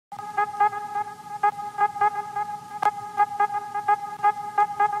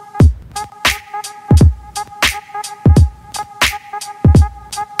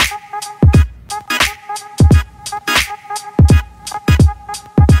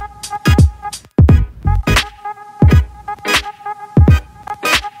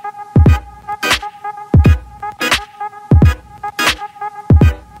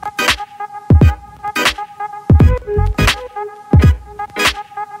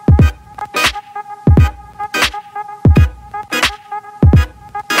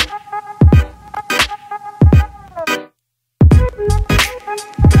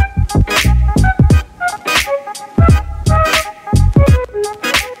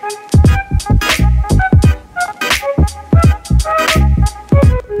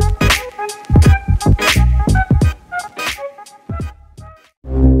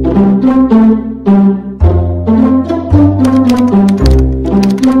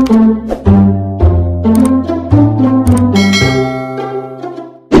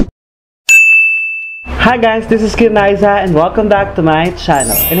Hi guys, this is Kuya Maiza and welcome back to my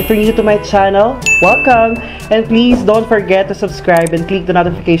channel. And if you're new to my channel, welcome! And please don't forget to subscribe and click the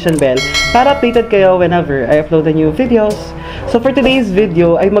notification bell para updated kayo whenever I upload a new videos. So for today's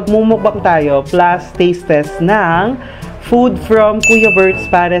video ay magmumukbang tayo plus taste test ng food from Kuya Bert's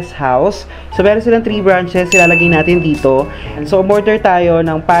Pares House. So meron silang 3 branches, ilalagay natin dito. So umorder tayo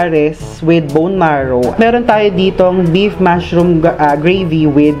ng pares with bone marrow. Meron tayo ditong beef mushroom gravy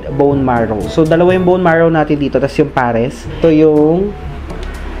with bone marrow. So dalawa yung bone marrow natin dito, tapos yung pares. Ito yung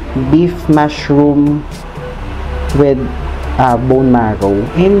beef mushroom with bone marrow.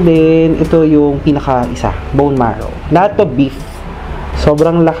 And then ito yung pinaka-isa, bone marrow. Lahat to beef.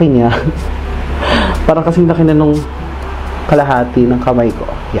 Sobrang laki niya. Parang kasing laki na nung kalahati ng kamay ko.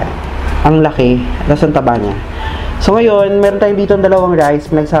 Yan. Ang laki. Tapos ang taba niya. So ngayon, meron tayong dito dalawang rice.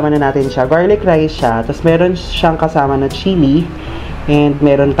 Pinagsama na natin siya. Garlic rice siya. Tapos meron siyang kasama na chili. And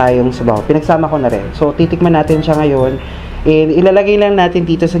meron tayong sabaw. Pinagsama ko na rin. So titikman natin siya ngayon. And ilalagay lang natin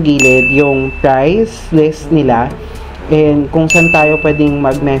dito sa gilid yung price list nila. And kung saan tayo pwedeng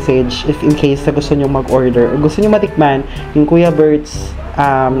mag-message if in case na gusto nyo mag-order. O gusto nyo matikman yung Kuya Bert's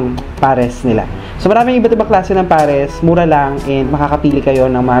pares nila. So maraming iba't ibang klase ng pares, mura lang, and makakapili kayo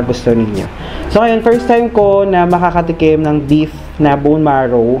ng mga gusto ninyo. So ngayon, first time ko na makakatikim ng beef na bone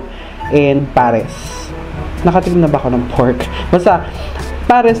marrow and pares. Nakatikim na ba ako ng pork? Basta,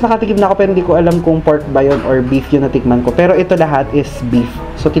 pares nakatikim na ako pero hindi ko alam kung pork ba yun or beef yung natikman ko. Pero ito lahat is beef.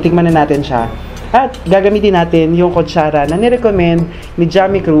 So titikman na natin siya. At gagamitin natin yung kutsara na nirecommend ni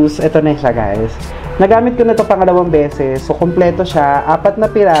Jamie Cruz. Ito na siya guys. Nagamit ko na ito pangalawang beses. So kompleto siya. 4 na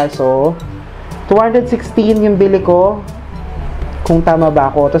piraso. 216 yung bili ko. Kung tama ba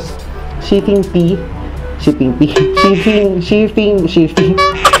ako. Tapos, shipping fee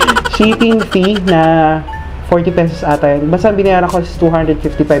na 40 pesos ata yun. Basta binayaran ko is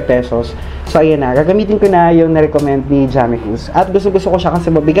 255 pesos. So, ayan na. Gagamitin ko na yung na-recommend ni Jamie Cruz. At gusto ko siya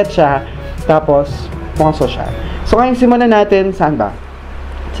kasi mabigat siya. Tapos, pumaso siya. So, ngayon simulan natin. Saan ba?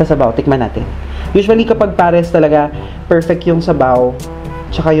 Sa sabaw. Tikman natin. Usually, kapag pares talaga, perfect yung sabaw.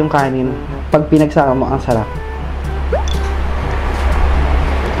 Tsaka yung kanin. Pag pinagsama mo, ang sarap.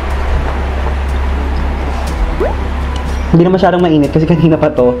 Hindi na masyadong mainit kasi kanina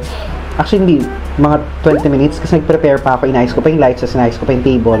pa to. Actually, hindi. Mga 20 minutes kasi nag-prepare pa ako. Inayos ko pa yung lights, inayos ko pa yung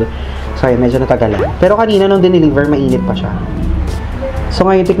table. So, ayun, medyo natagalan. Pero kanina nung dineliver, mainit pa siya. So,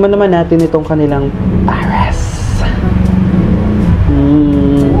 ngayon, tikman naman natin itong kanilang pares.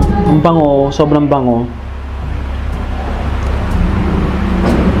 Ang bango. Sobrang bango.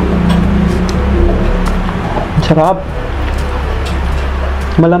 Sarap.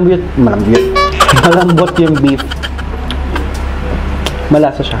 Malambot yung beef.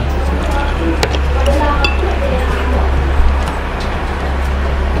 Malasa siya.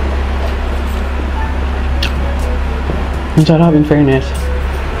 Ang sarap, in fairness.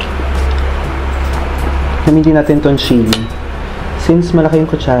 Gamitin natin itong chili. Since malaki yung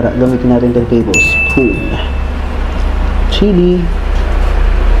kutsara, gamitin natin itong tablespoon. Chili.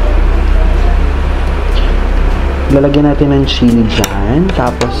 Lalagyan natin ng chili dyan.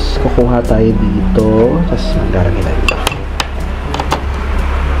 Tapos, kukuha tayo dito. Tapos, magdaragay tayo dito.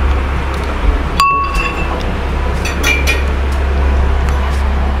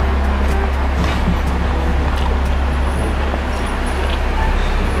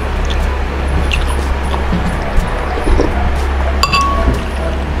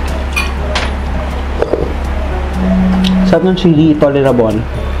 Sarap ng chili, tolerable.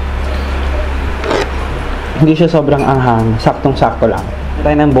 Hindi siya sobrang anghang. Saktong-sakto lang.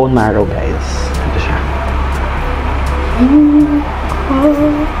 Tayo ng bone marrow, guys. Ito siya.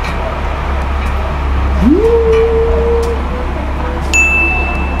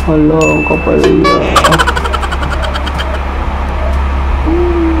 Hala, ang kapal niya.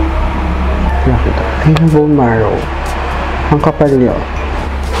 Nakita. Ay, yung bone marrow. Ang kapal niya.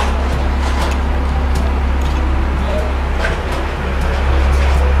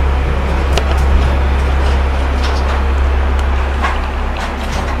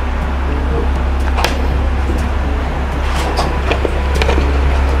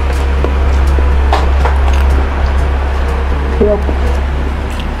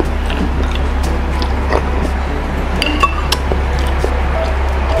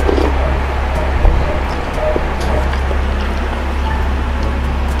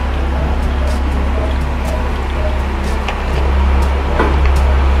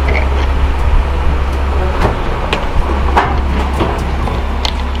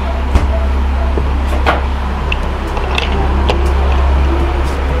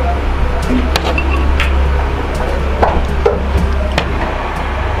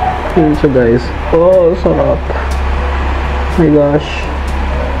 Yun siya guys. Oh, sarap. My gosh.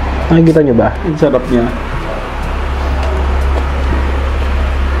 Nakikita nyo ba? Ang sarap niya.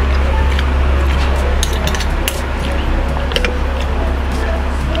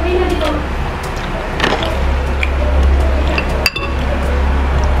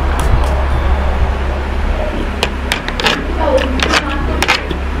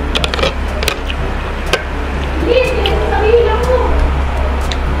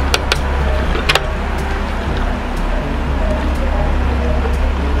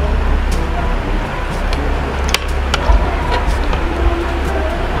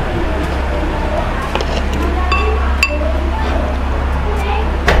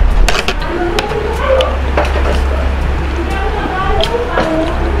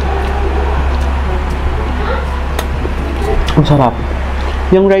 Ang sarap.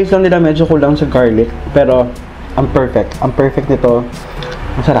 Yung rice lang nila medyo kulang sa garlic, pero ang perfect. Ang perfect nito.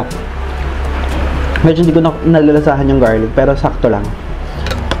 Ang sarap. Medyo hindi ko nalalasahan yung garlic, pero sakto lang.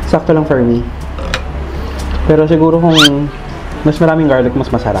 Sakto lang for me. Pero siguro kung mas maraming garlic, mas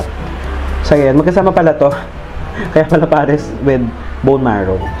masarap. So yan, magkasama pala to. Kaya pala pares with bone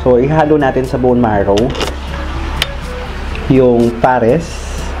marrow. So ihalo natin sa bone marrow yung pares.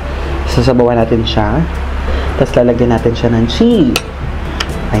 Sasabawan natin siya. Tapos lalagyan natin siya ng chili.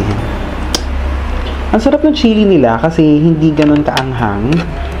 Ayan. Ang sarap ng chili nila kasi hindi ganun kaanghang.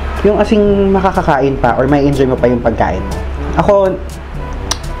 Yung asing makakakain pa or may enjoy mo pa yung pagkain mo. Ako,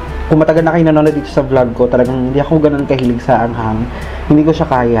 kung matagal na kayo nanonood dito sa vlog ko, talagang hindi ako ganun kahilig sa anghang. Hindi ko siya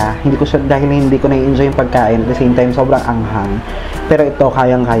kaya. Hindi ko siya, dahil hindi ko na-enjoy yung pagkain. At the same time, sobrang anghang. Pero ito,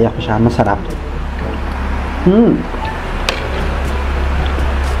 kayang-kaya ko siya. Masarap.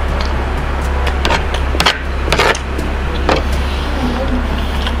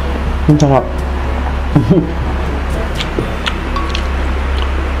 Ang sarap.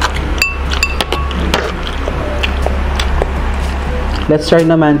 Let's try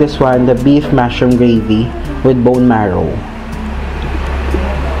naman this one, the beef mushroom gravy with bone marrow.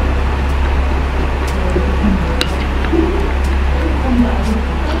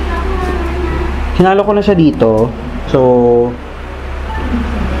 Hinalo ko na siya dito. So,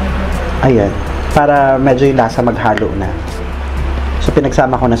 ayan. Para medyo yung lasa maghalo na. So,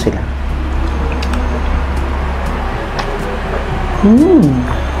 pinagsama ko na sila. Ang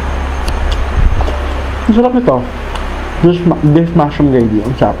sarap nito. Beef mushroom gravy.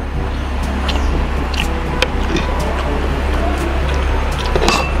 Ang sarap.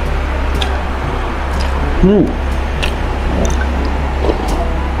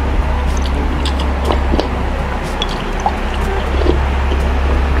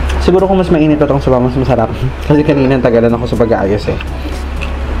 Siguro kung mas mainit itong sabaw, mas masarap. Kasi kanina tagalan ako sa pag-aayos eh.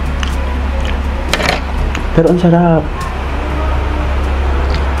 Pero ang sarap.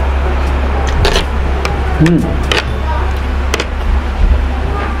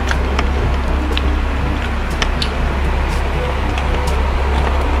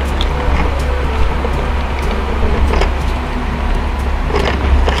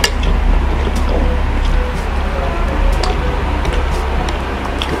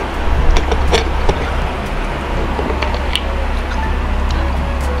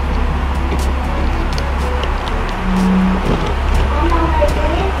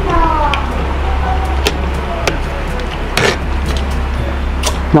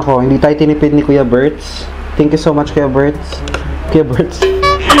 Nako, hindi tayo tinipid ni Kuya Berts. Thank you so much, Kuya Berts. Kuya Berts.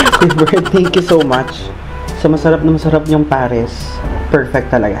 Kuya Bert, thank you so much. Sa masarap na masarap yung pares. Perfect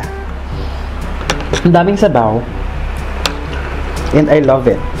talaga. Ang daming sabaw. And I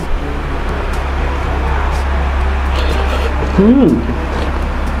love it.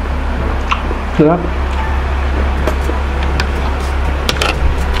 Sarap.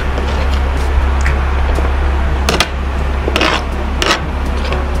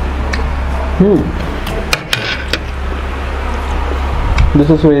 This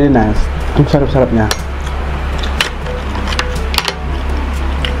is really nice. Ang sarap-sarap niya.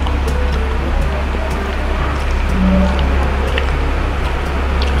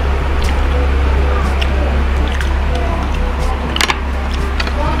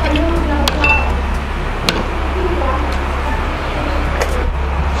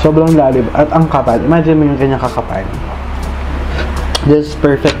 Sobrang lalim at ang kapal. Imagine mo yung kanyang kakapal. This is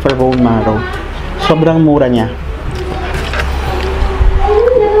perfect for bone marrow. Sobrang mura niya.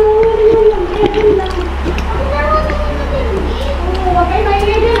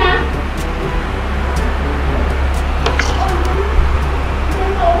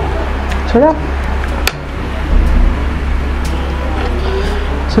 Sarap.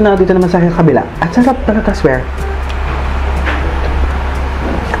 So na dito naman sa kabila. At sarap talaga, swear.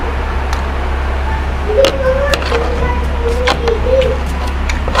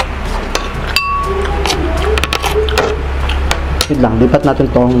 Wait lang, lipat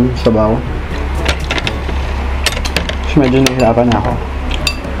natin tong sabaw. Kasi medyo nahihirapan na ako.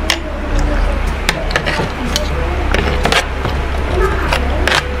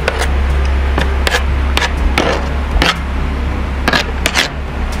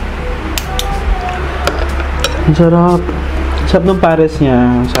 Ang sarap. Ang sarap ng pares niya.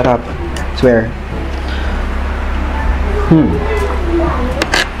 Ang sarap. Swear.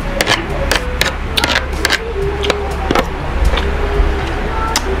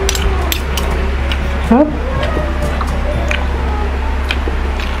 Sarap.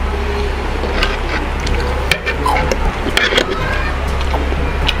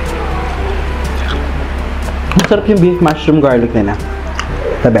 Ang sarap yung beef mushroom garlic nila.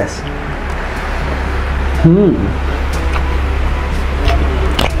 The best.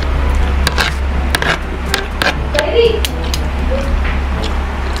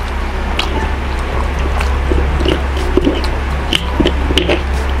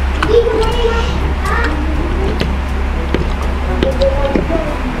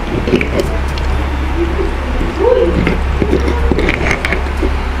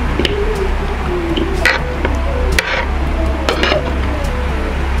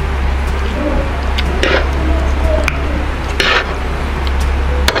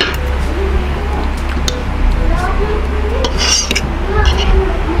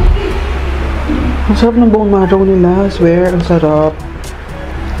 Ang sarap ng bone marrow nila, swear, ang sarap.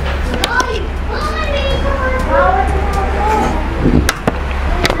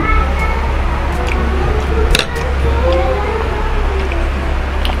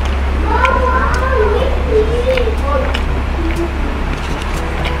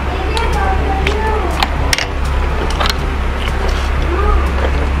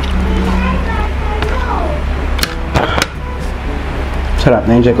 Sarap,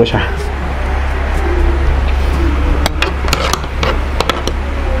 na-enjoy ko siya.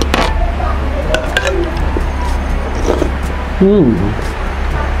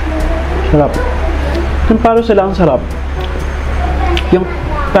 Sarap. Yung paro sila ang sarap. Yung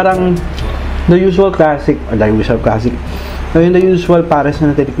parang the usual classic, yung the usual pares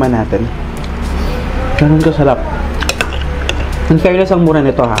na natitikman natin. Ganun kasarap. In fairness, ang mura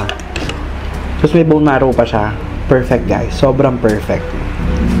nito ha. Tapos may bone marrow pa siya. Perfect guys. Sobrang perfect.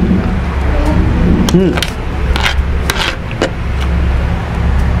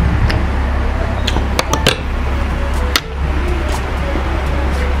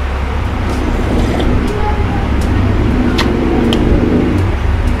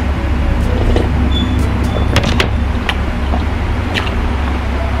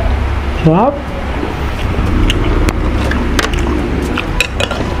 Sarap.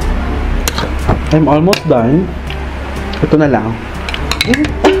 I'm almost done. Ito na lang.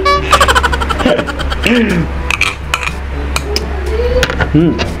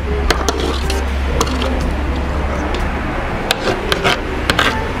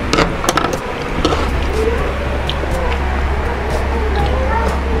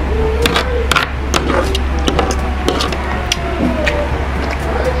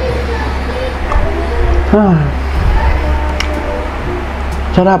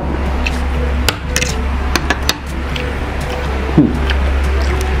 Sarap.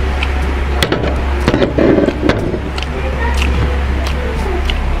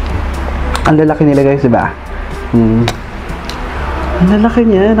 Ang lalaki nila guys, diba? Ang lalaki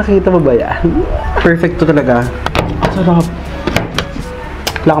niya, nakita mo ba yan? Perfect to talaga. Sarap.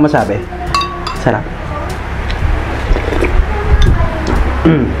 Wala akong masabi. Sarap.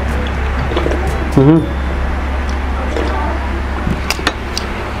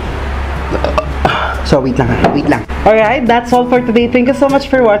 So, wait lang. Alright, that's all for today. Thank you so much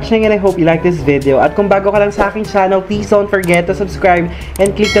for watching and I hope you like this video. At kung bago ka lang sa aking channel, please don't forget to subscribe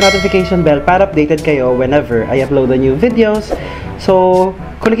and click the notification bell para updated kayo whenever I upload the new videos. So,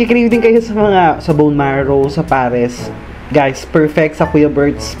 kung nakikrave din kayo sa bone marrow, sa pares, guys, perfect sa Kuya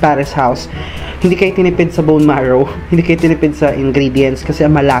Bert's Paris House. Hindi kayo tinipid sa bone marrow, hindi kayo tinipid sa ingredients kasi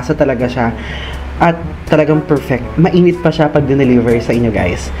malasa talaga siya. At talagang perfect. Mainit pa siya pag dineliver sa inyo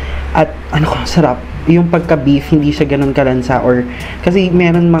guys. At sarap. Yung pagka-beef, hindi siya ganun kalansa or kasi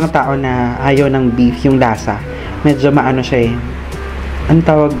meron mga tao na ayaw ng beef, yung lasa. Medyo maano siya eh.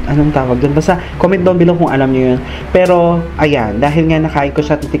 Anong tawag doon? Basta comment down below kung alam niyo yun. Pero, ayan, dahil nga nakain ko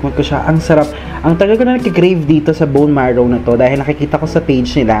siya, titikman ko siya, ang sarap. Ang tagal ko na nag-crave dito sa bone marrow na to dahil nakikita ko sa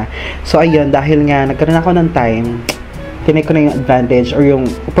page nila. So, ayun, dahil nga nagkaroon ako ng time, tinay ko na yung advantage or yung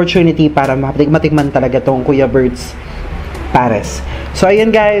opportunity para matikman talaga tong Kuya Bert's Pares. So,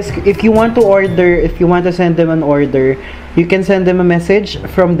 ayan guys, if you want to order, if you want to send them an order, you can send them a message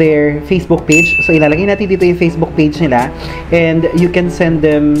from their Facebook page. So, ilalagay natin dito yung Facebook page nila. And you can send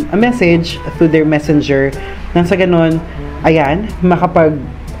them a message through their messenger. Nang sa ganun, ayan,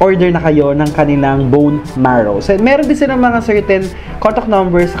 makapag-order na kayo ng kanilang bone marrow. So, meron din silang mga certain contact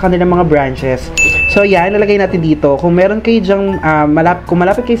numbers sa kanilang mga branches. So, yan, lalagay natin dito. Kung meron kayo dyang, kung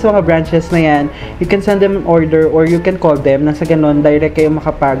malapit kayo sa mga branches na yan, you can send them an order or you can call them. Nang sa ganun, direct kayo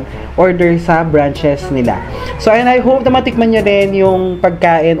makapag-order sa branches nila. So, and I hope na matikman nyo rin yung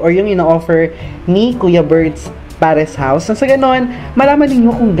pagkain or yung ino-offer ni Kuya Bert's Paris House. Nang sa ganun, malaman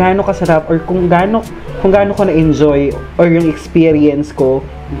ninyo kung gaano kasarap or kung gaano ko na-enjoy or yung experience ko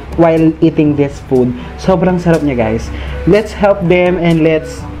while eating this food. Sobrang sarap niya, guys. Let's help them and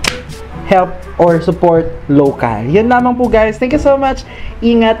let's help or support local. Yun lamang po, guys. Thank you so much.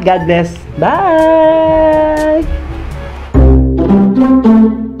 Ingat. God bless. Bye!